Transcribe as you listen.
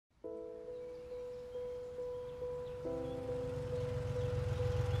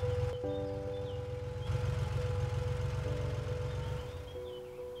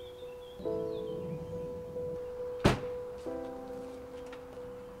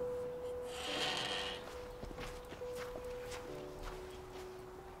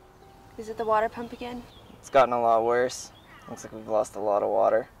Is it the water pump again? It's gotten a lot worse. Looks like we've lost a lot of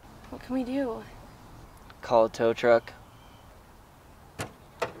water. What can we do? Call a tow truck.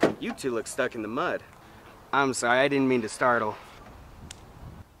 You two look stuck in the mud. I'm sorry, I didn't mean to startle.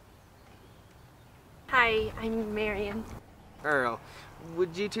 Hi, I'm Marion. Earl,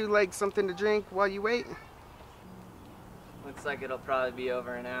 would you two like something to drink while you wait? Looks like it'll probably be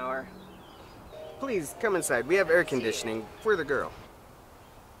over an hour. Please, come inside. We have air conditioning for the girl.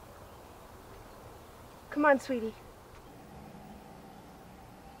 Come on, sweetie.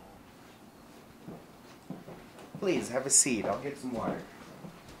 Please, have a seat. I'll get some water.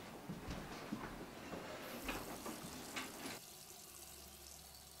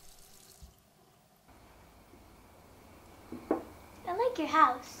 I like your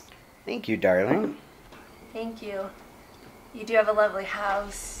house. Thank you, darling. Thank you. You do have a lovely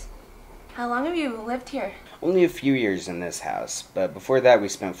house. How long have you lived here? Only a few years in this house, but before that we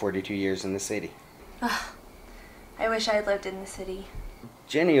spent 42 years in the city. I wish I had lived in the city.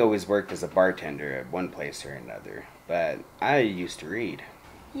 Jenny always worked as a bartender at one place or another, but I used to read.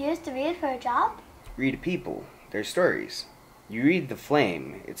 You used to read for a job? Read people, their stories. You read The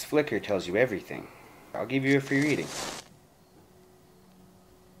Flame, its flicker tells you everything. I'll give you a free reading.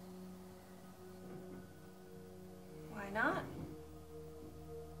 Why not?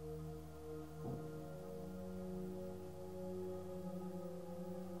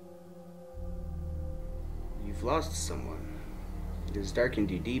 You've lost someone. It has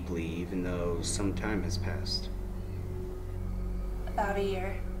darkened you deeply, even though some time has passed. About a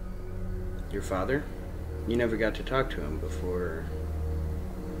year. Your father? You never got to talk to him before.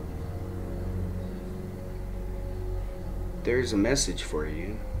 There's a message for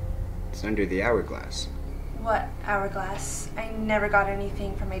you. It's under the hourglass. What hourglass? I never got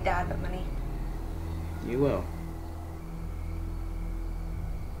anything from my dad but money. You will.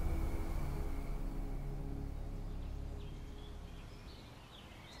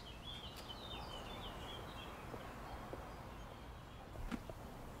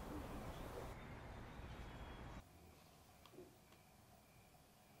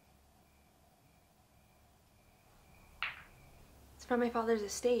 It's from my father's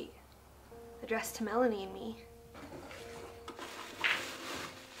estate, addressed to Melanie and me.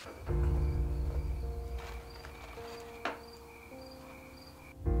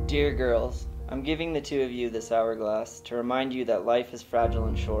 Dear girls, I'm giving the two of you this hourglass to remind you that life is fragile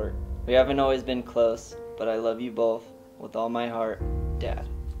and short. We haven't always been close, but I love you both with all my heart, Dad.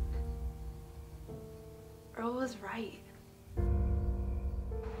 Earl was right.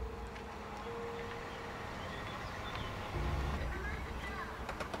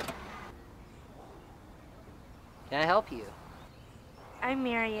 Can I help you? I'm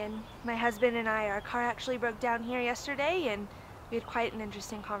Marion. My husband and our car actually broke down here yesterday, and we had quite an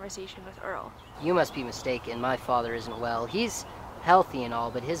interesting conversation with Earl. You must be mistaken. My father isn't well. He's healthy and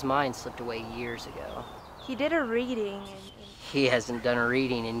all, but his mind slipped away years ago. He did a reading, He hasn't done a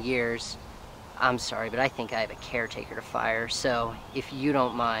reading in years. I'm sorry, but I think I have a caretaker to fire, so if you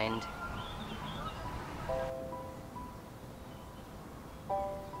don't mind...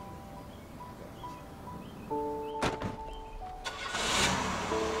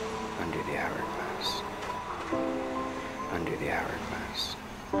 Under the hourglass. Under the hourglass.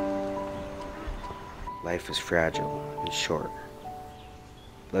 Life is fragile and short.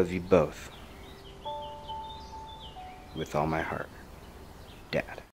 Love you both. With all my heart. Dad.